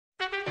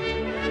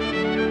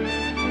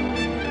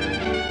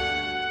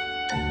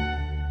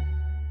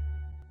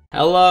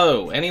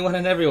Hello, anyone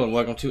and everyone.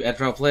 Welcome to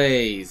Edtrawl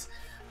Plays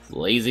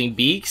Blazing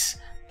Beaks,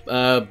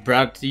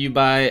 brought to you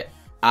by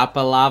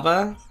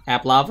Applava,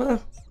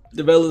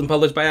 developed and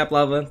published by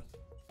Applava,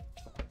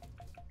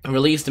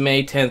 released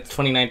May 10th,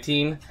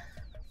 2019.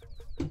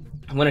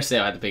 Winter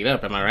sale, I had to pick it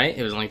up, am I right?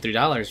 It was only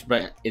 $3,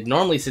 but it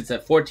normally sits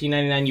at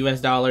 $14.99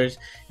 US.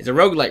 It's a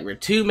roguelike where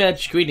too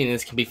much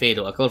greediness can be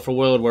fatal. A colorful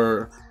world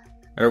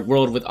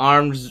with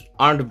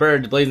armed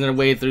birds blazing their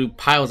way through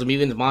piles of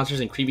mutants, monsters,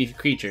 and creepy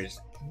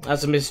creatures.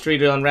 Lots of mystery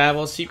to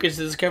unravel, secrets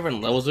to discover,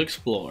 and levels to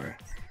explore.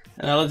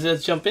 Now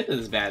let's jump into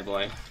this bad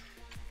boy.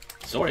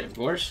 Story, of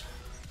course.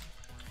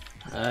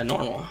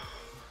 Normal.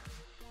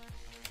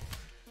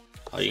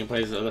 Oh, you can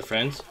play as other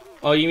friends?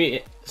 Oh, you mean,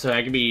 so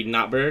I could be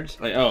not birds?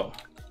 Like, oh.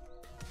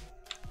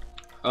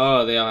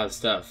 Oh, they all have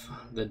stuff.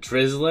 The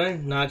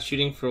Drizzler, not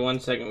shooting for 1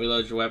 second,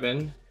 reload your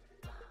weapon.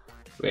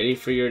 Ready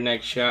for your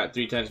next shot,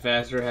 3 times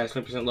faster, has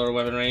 20% lower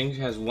weapon range,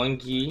 has 1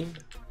 key.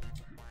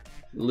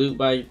 Loot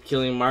by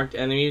killing marked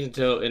enemies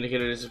until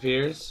indicator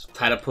disappears.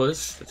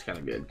 Platypus, that's kind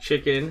of good.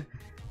 Chicken,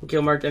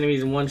 kill marked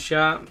enemies in 1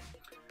 shot.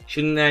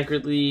 Shooting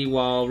accurately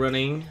while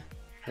running.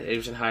 Has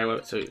 80% higher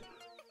weapon. So, and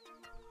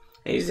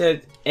he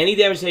said any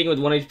damage taken with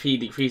 1 HP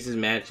decreases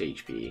match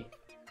HP.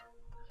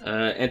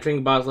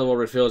 Entering boss level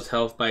refills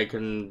health by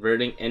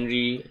converting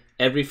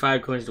every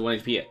 5 coins to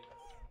 1 HP.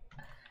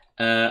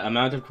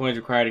 Amount of coins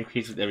required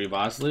increased with every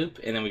boss loop.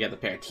 And then we got the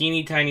pair.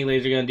 Teeny tiny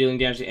laser gun dealing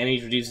damage to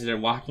enemies reduces their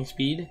walking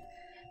speed.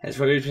 Has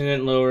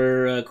 40%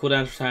 lower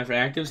cooldown time for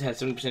actives.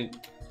 Has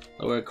 70%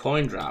 lower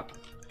coin drop.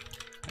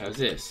 How's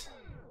this?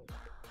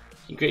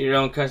 You can create your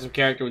own custom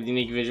character with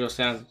unique visual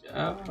sounds.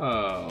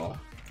 Oh,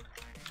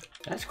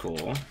 that's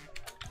cool.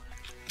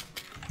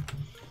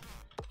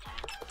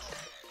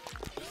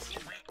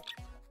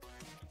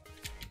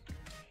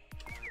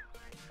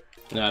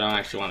 No, I don't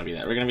actually want to be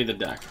that. We're gonna be the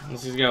duck.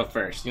 Let's just go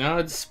first. You know,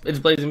 it's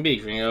Blazing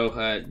Beaks. We're gonna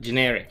go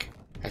generic,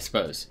 I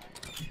suppose.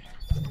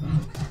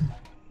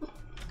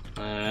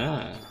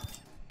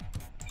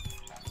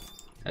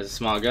 Has a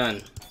small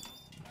gun.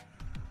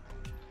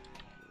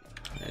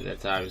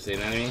 That's obviously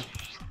an enemy.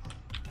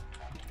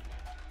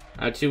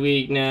 I'm too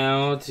weak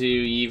now to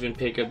even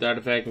pick up the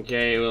artifact and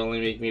carry it. Will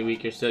only make me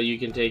weaker, so you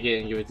can take it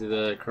and give it to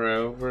the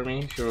crow for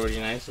me. Sure, you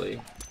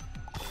nicely.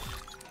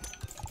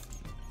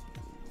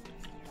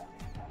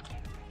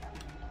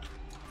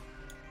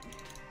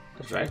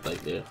 What's right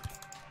click do?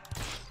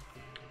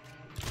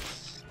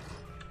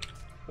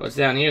 What's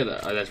down here though?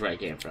 Oh, that's where I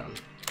came from.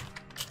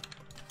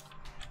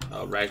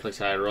 Oh, right click's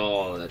how I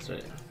roll. That's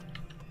right.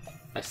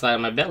 I slide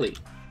on my belly.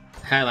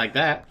 I like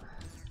that.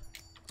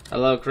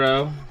 Hello,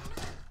 crow.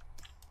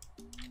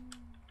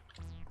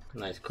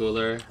 Nice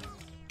cooler.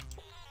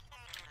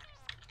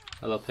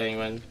 Hello,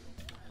 penguin.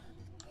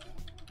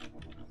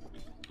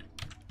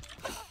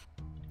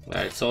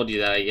 I told you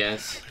that, I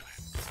guess.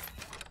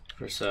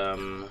 For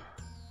some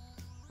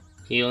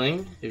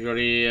healing. If you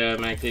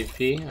already max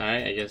HP.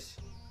 Alright, I guess.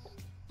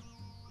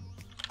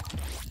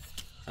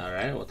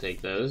 Alright, we'll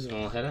take those and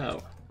we'll head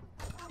out.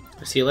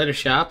 See you later,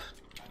 shop.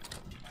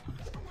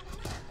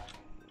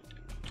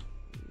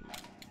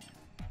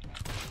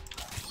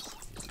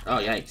 Oh,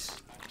 yikes.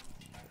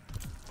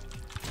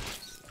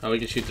 Oh, we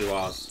can shoot through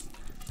walls.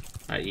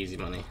 Alright, easy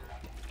money.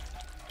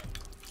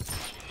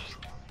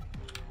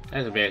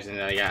 That's embarrassing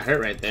that I got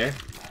hurt right there.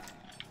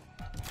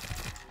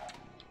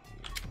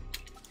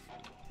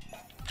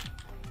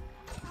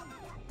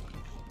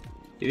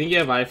 You think you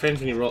have iframes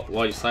when you roll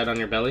while you slide on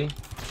your belly?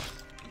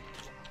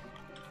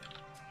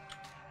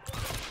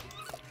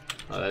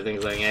 Oh, that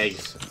thing's laying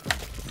eggs.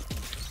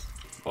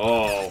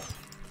 Oh.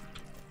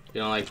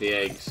 You don't like the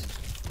eggs.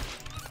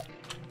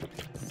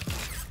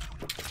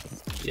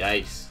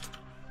 Yikes.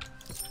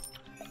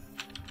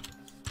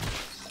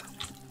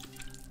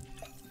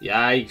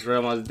 Yikes, we're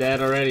almost dead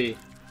already.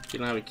 You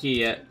don't have a key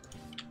yet.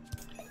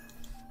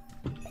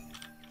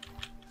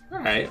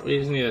 Alright, we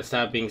just need to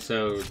stop being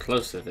so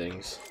close to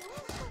things.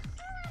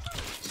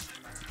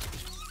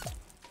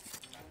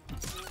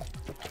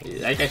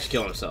 That guy should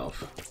kill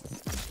himself.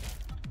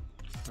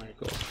 Alright,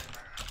 cool.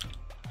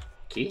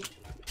 Key?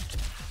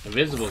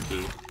 Invisible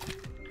key.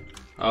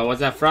 Oh, what's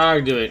that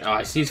frog doing? Oh,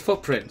 I see his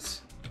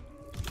footprints.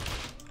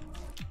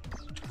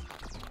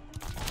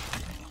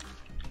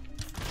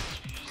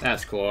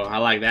 That's cool. I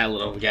like that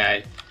little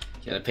guy.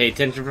 Gotta pay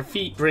attention for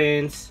feet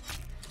prints.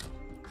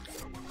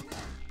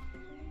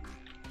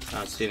 I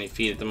don't see any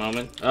feet at the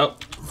moment. Oh.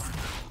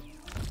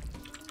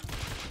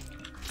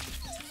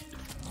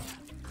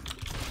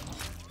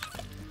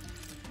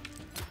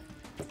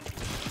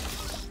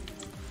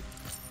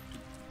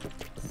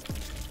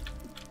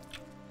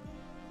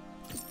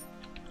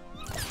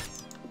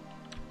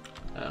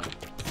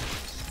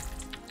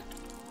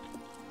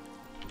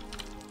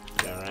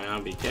 Go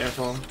around, be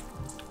careful.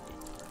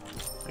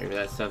 Wait for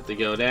that stuff to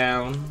go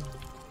down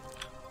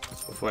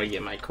before I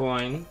get my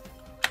coin.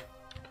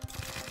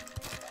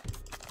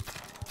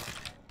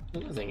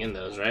 There's nothing in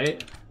those,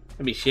 right?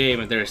 It'd be a shame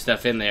if there was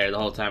stuff in there the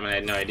whole time and I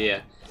had no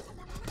idea.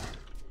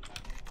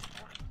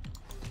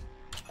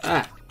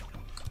 Ah!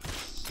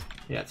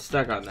 Yeah, it's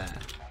stuck on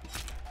that.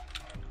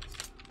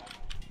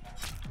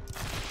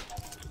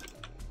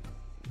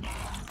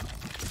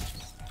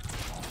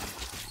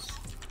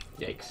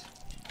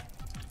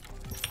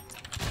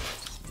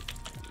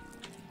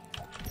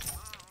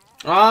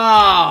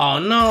 Oh,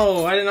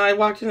 no! I didn't know I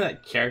walked into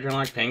that character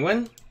unlocked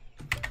penguin.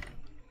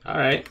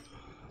 Alright.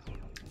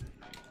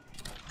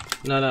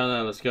 No.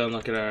 Let's go and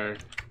look at our...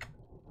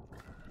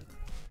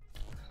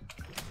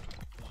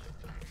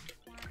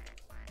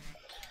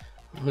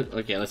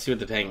 Okay, let's see what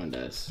the penguin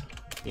does.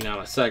 You know,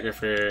 I'm a sucker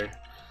for...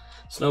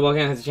 Snowball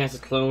Cannon has a chance to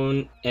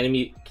clone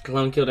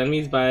killed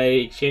enemies by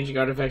exchanging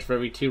artifacts for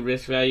every 2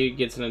 risk value.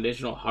 Gets an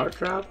additional heart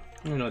drop?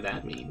 I don't know what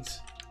that means.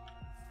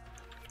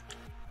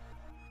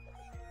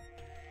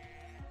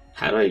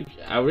 How do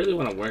I really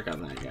want to work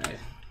on that guy.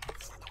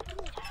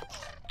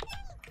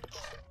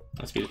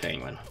 Let's be the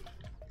penguin.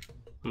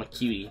 I'm a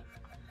cutie.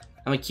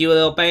 I'm a cute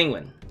little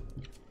penguin.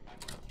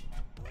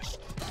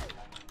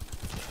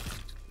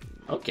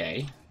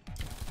 Okay.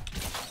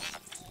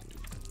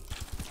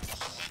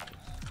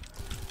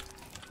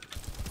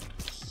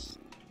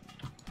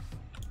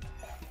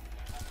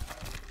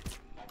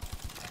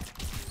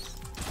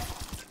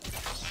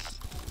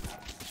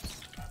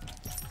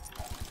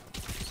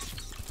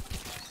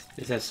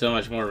 This has so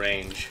much more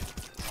range.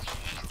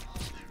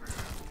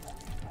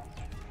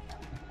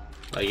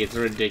 Like, it's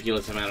a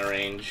ridiculous amount of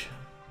range.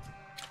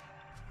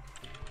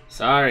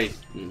 Sorry.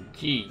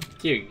 Gee,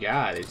 dear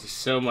God, it's just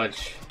so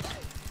much.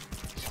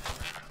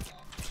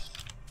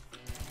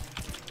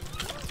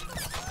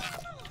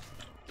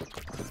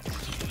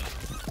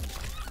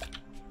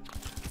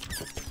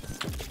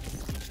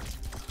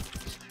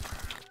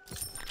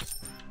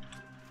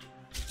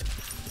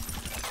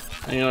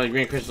 I don't know what a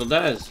green crystal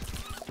does.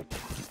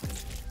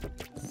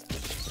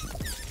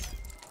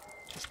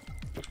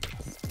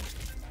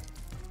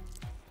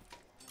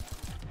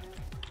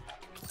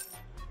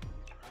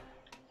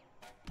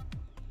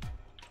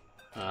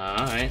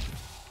 Alright.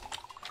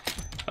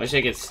 I wish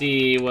I could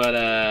see what,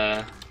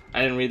 I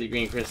didn't read the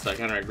green crystal, I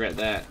kinda regret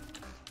that.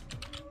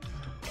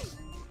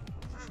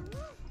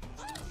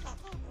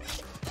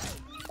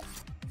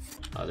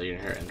 Oh, they're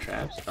gonna hurt in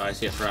traps? Oh, I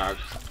see a frog.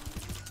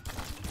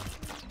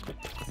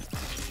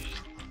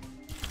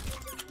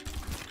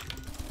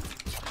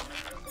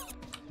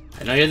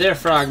 I know you're there,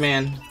 frog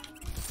man.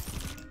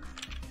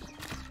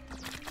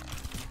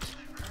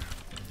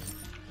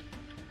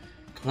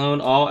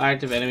 Clone all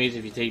active enemies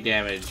if you take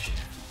damage.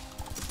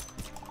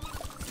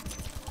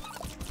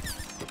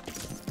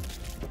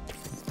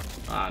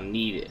 I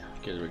need it,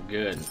 because we're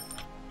good.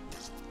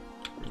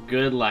 We're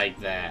good like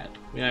that.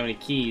 We don't have any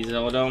keys,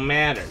 so it don't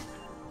matter.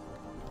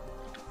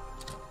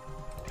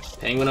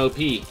 Penguin OP.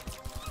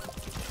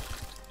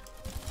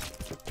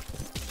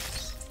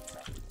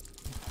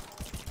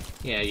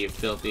 Yeah, you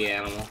filthy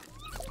animal.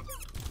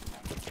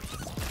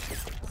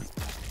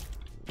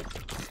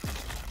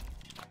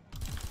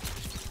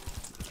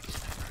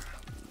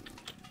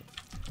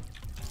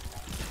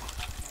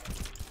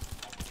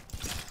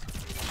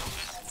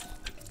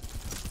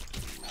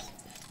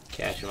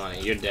 Cash money,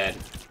 you're dead.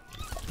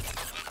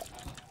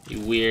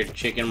 You weird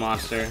chicken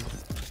monster.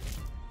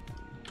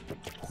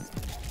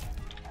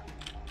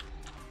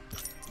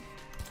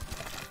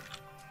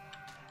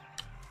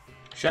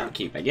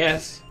 Shopkeep, I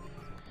guess.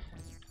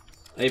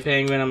 Hey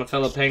penguin, I'm a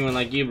fellow penguin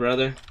like you,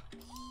 brother.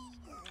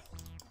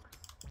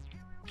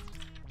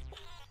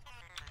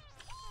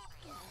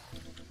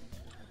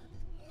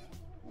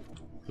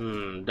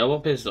 Double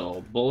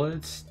pistol.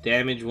 Bullets,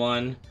 damage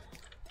 1.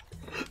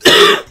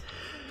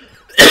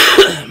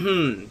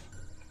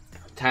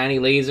 Tiny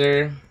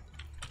laser.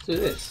 Let's do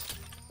this.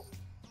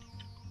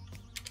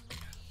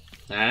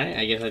 Alright,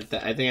 I guess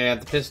I think I got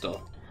the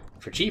pistol.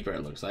 For cheaper,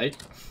 it looks like.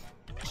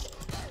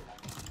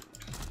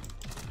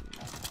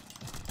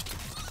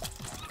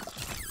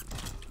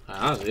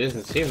 Honestly, it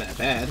doesn't seem that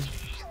bad.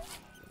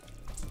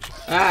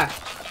 Ah!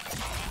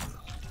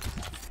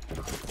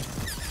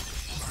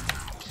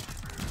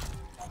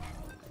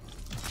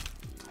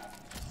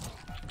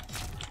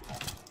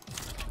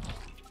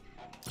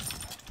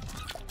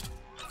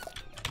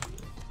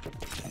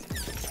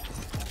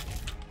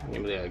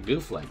 Maybe a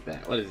goof like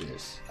that. What is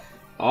this?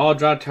 All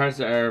drop targets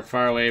that are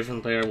far away from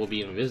the player will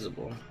be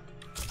invisible.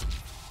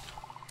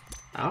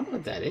 I don't know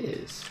what that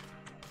is.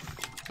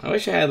 I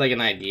wish I had like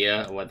an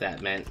idea of what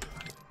that meant.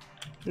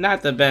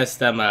 Not the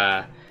best,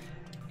 what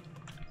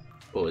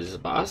was this,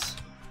 boss?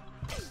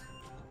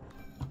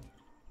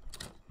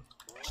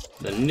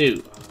 The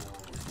new.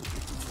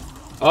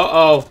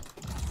 Uh-oh.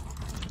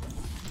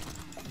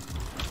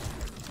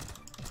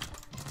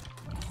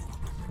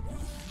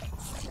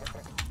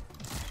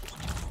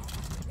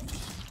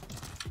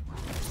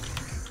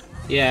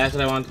 Yeah, that's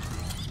what I want.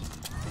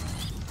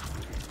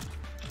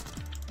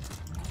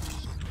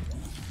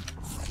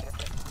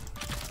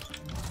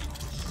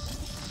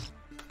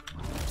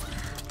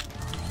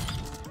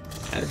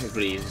 This is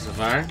pretty easy so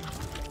far.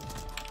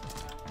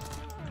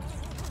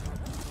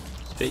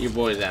 Spit your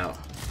boys out.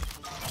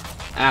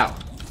 Ow.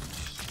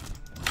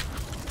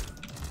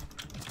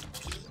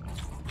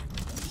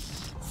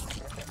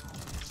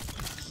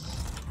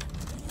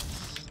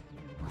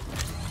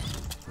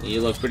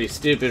 You look pretty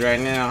stupid right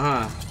now,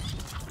 huh?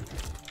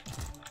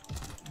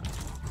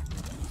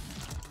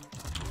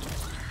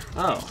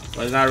 Oh,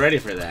 was not ready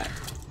for that.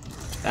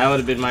 That would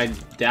have been my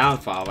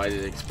downfall if I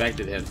just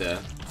expected him to.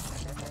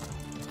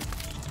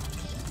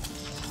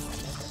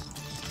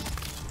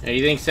 Now,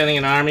 you think sending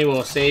an army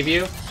will save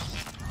you?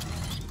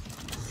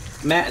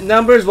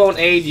 Numbers won't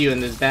aid you in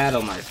this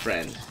battle, my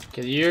friend.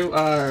 Because you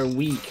are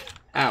weak.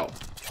 Ow.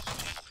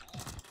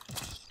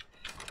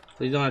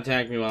 Please don't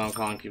attack me while I'm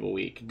calling people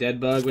weak. Dead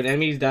bug. When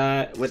enemies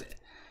die...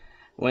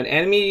 When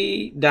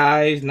enemy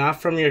dies,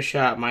 not from your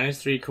shot,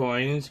 -3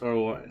 coins, or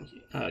what?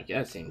 Oh,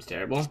 that seems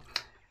terrible.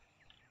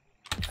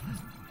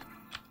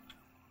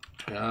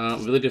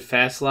 Really do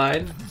fast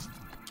slide.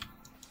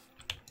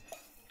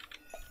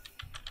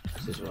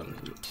 What's this one?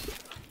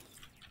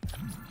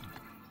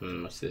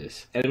 What's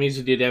this? Enemies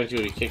who do damage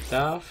will be kicked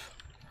off.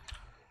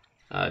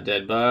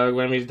 Dead bug.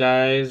 When enemies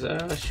dies,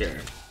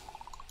 sure.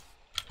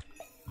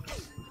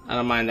 I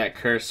don't mind that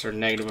curse or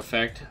negative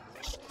effect.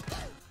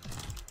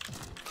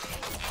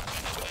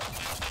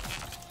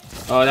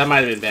 Oh, that might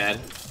have been bad.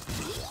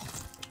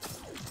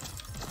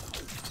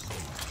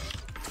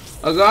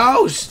 A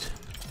ghost!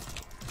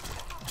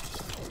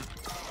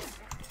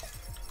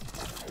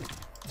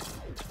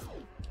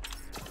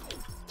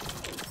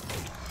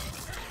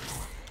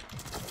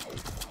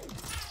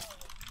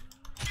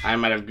 I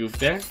might have goofed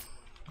there.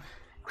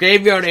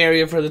 Graveyard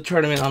area for the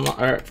tournament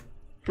unlocked.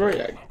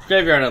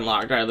 Graveyard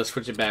unlocked. Alright, let's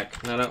switch it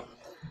back. No.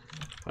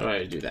 Why do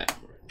I do that?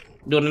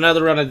 Doing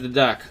another run at the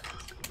duck.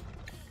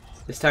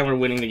 This time we're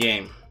winning the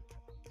game.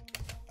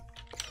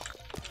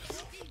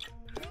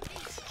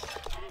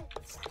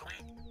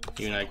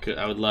 Even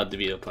I would love to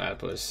be a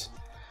platypus.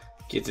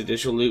 Gets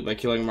additional loot by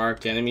killing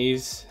marked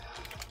enemies.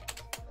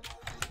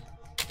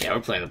 Yeah,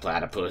 we're playing the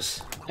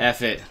platypus.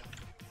 F it.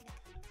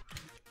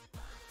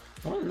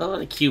 Oh,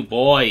 another cute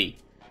boy.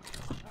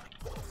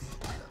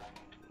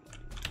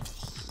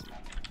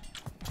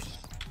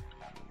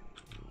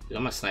 Dude,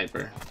 I'm a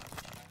sniper.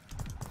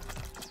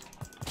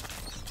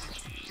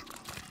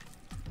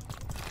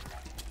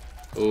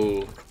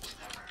 Ooh.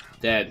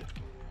 Dead.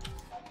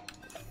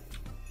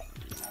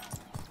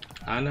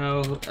 I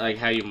know, like,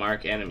 how you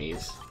mark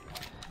enemies.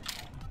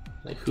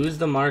 Like, who's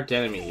the marked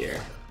enemy here?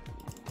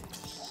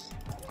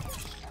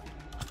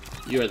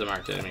 You are the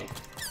marked enemy.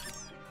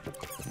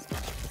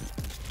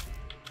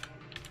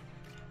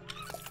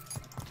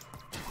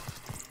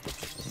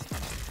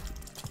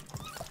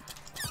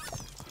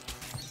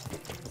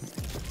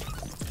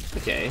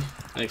 Okay.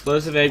 An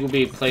explosive egg will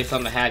be placed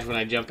on the hatch when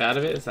I jump out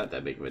of it. It's not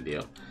that big of a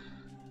deal.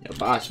 Yo,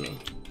 boss me.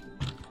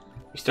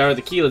 We start with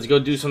the key. Let's go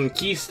do some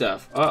key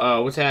stuff.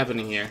 Uh-oh, what's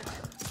happening here?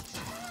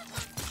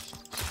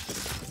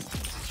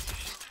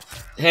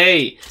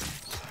 Hey!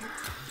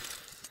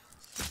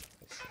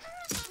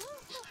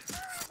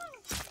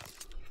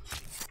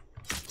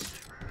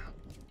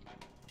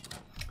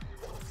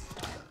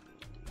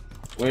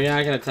 We're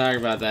not gonna talk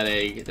about that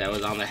egg that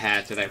was on the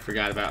hatch that I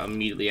forgot about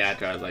immediately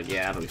after. I was like,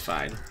 yeah, that'll be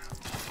fine.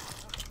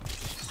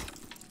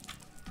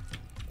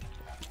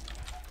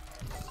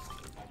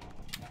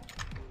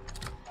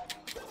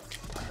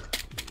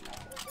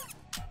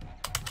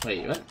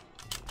 Wait, what?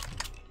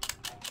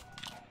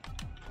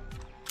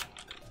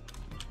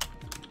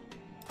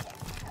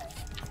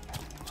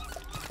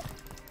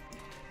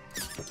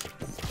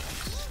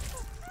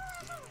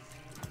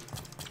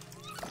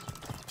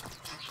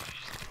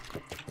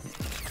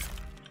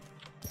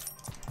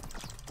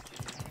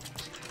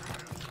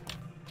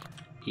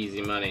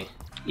 Easy money.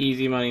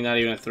 Easy money, not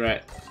even a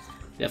threat.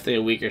 Definitely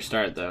a weaker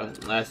start, though.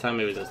 Last time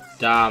it was a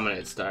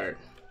dominant start.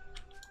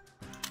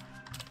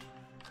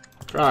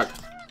 Frog.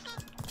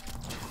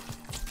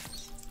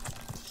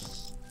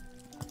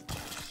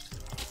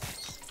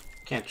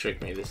 Can't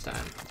trick me this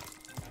time.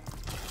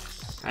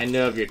 I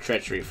know of your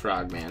treachery,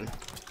 Frogman.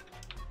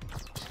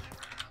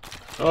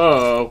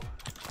 Oh!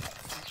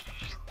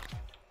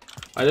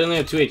 I only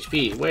have 2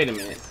 HP. Wait a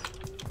minute.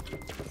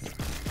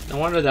 No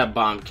wonder that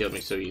bomb killed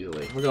me so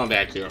easily. We're going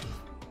back here.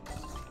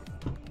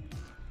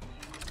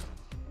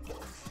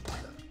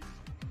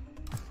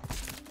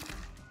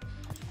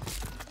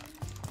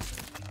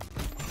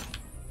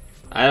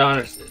 I don't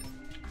understand.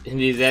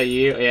 Indeed, is that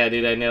you? Yeah,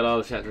 dude, I nailed all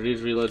the shots.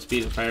 Reduce reload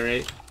speed and fire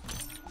rate.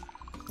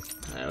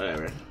 Alright,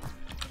 whatever.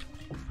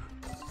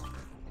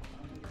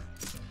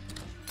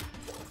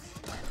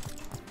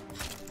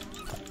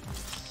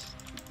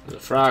 There's a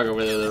frog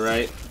over there to the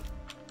right.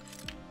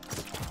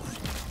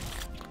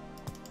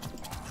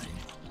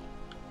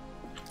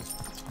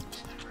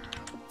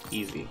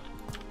 Easy.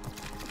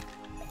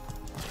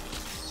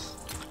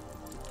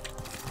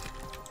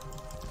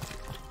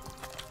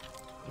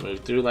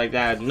 Move through like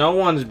that. No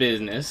one's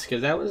business,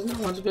 because that was no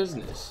one's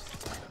business.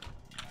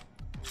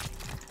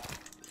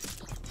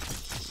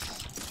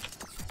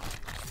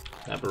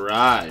 That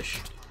barrage.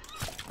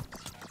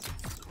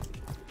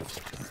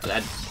 Oh,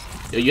 that.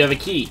 Yo, you have a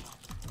key.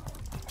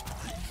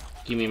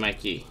 Give me my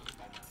key.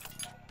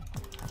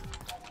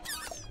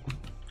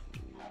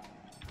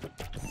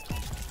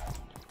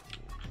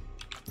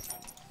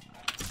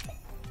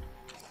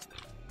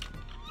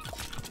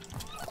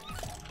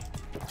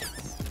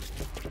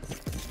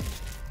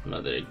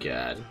 Mother of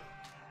God.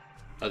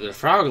 Oh, there's a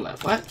frog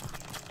left. What?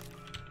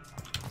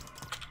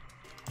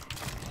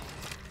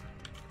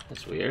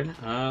 That's weird.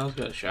 Let's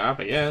go to the shop,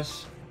 I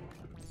guess.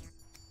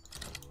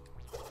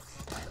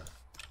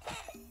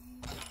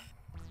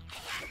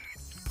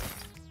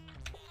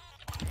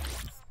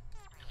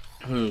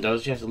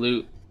 Those you have to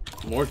loot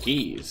more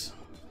keys.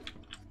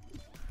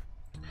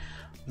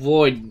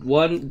 Void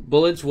 1,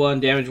 bullets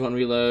 1, damage 1,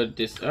 reload.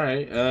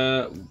 Alright,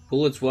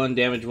 bullets 1,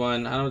 damage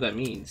 1. I don't know what that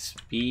means.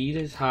 Speed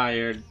is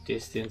higher,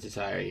 distance is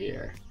higher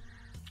here.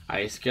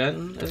 Ice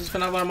gun. Let's just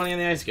spend a lot of money on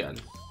the ice gun.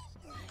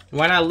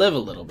 Why not live a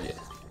little bit?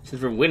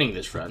 Since we're winning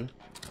this run.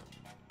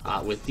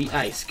 With the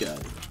ice gun.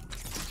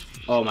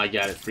 Oh my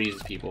god, it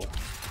freezes people.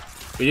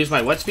 Reduce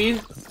my what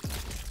speed?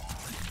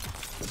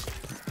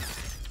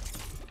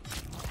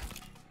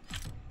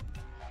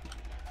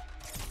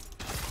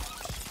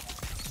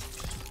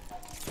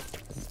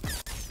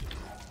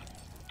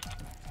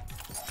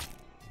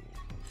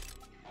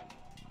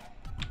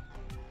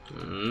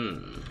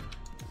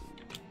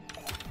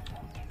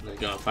 Let's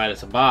go and fight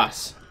us a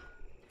boss.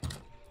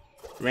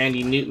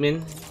 Randy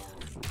Newtman.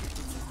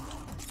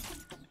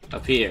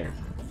 Up here.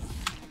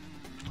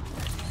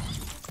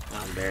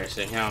 How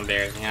embarrassing, how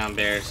embarrassing, how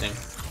embarrassing.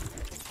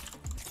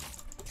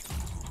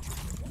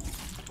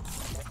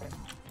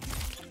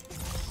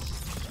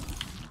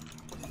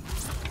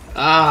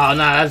 Oh, no,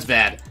 that's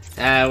bad.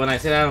 When I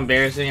said how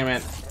embarrassing, I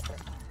meant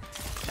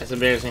that's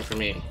embarrassing for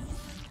me.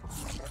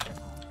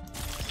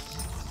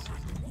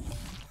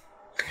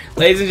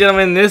 Ladies and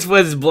gentlemen, this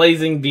was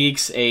Blazing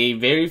Beaks, a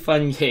very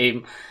fun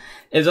game.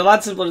 It's a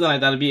lot simpler than I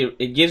thought it'd be.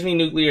 It gives me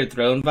Nuclear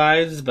Throne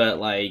vibes, but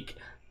like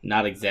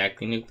not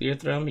exactly Nuclear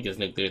Throne because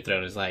Nuclear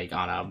Throne is like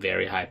on a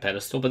very high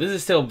pedestal. But this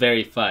is still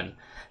very fun,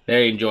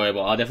 very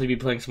enjoyable. I'll definitely be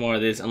playing some more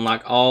of this.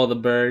 Unlock all the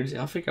birds, and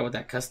I'll figure out what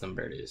that custom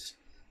bird is.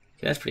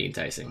 Okay, that's pretty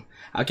enticing.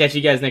 I'll catch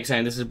you guys next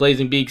time. This is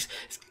Blazing Beaks.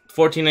 It's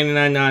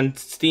 $14.99 on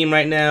Steam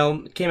right now.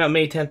 It came out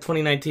May 10th,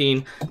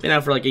 2019. Been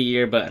out for like a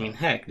year, but I mean,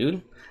 heck,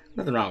 dude,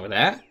 nothing wrong with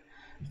that.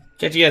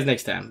 Catch you guys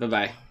next time.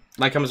 Bye-bye.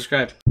 Like, comment,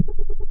 subscribe.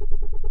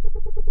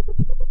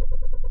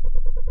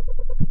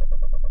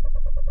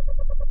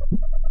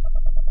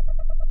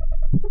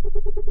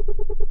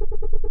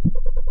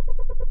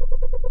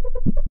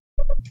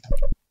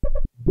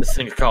 This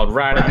thing's called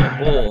Riding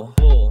the Bull.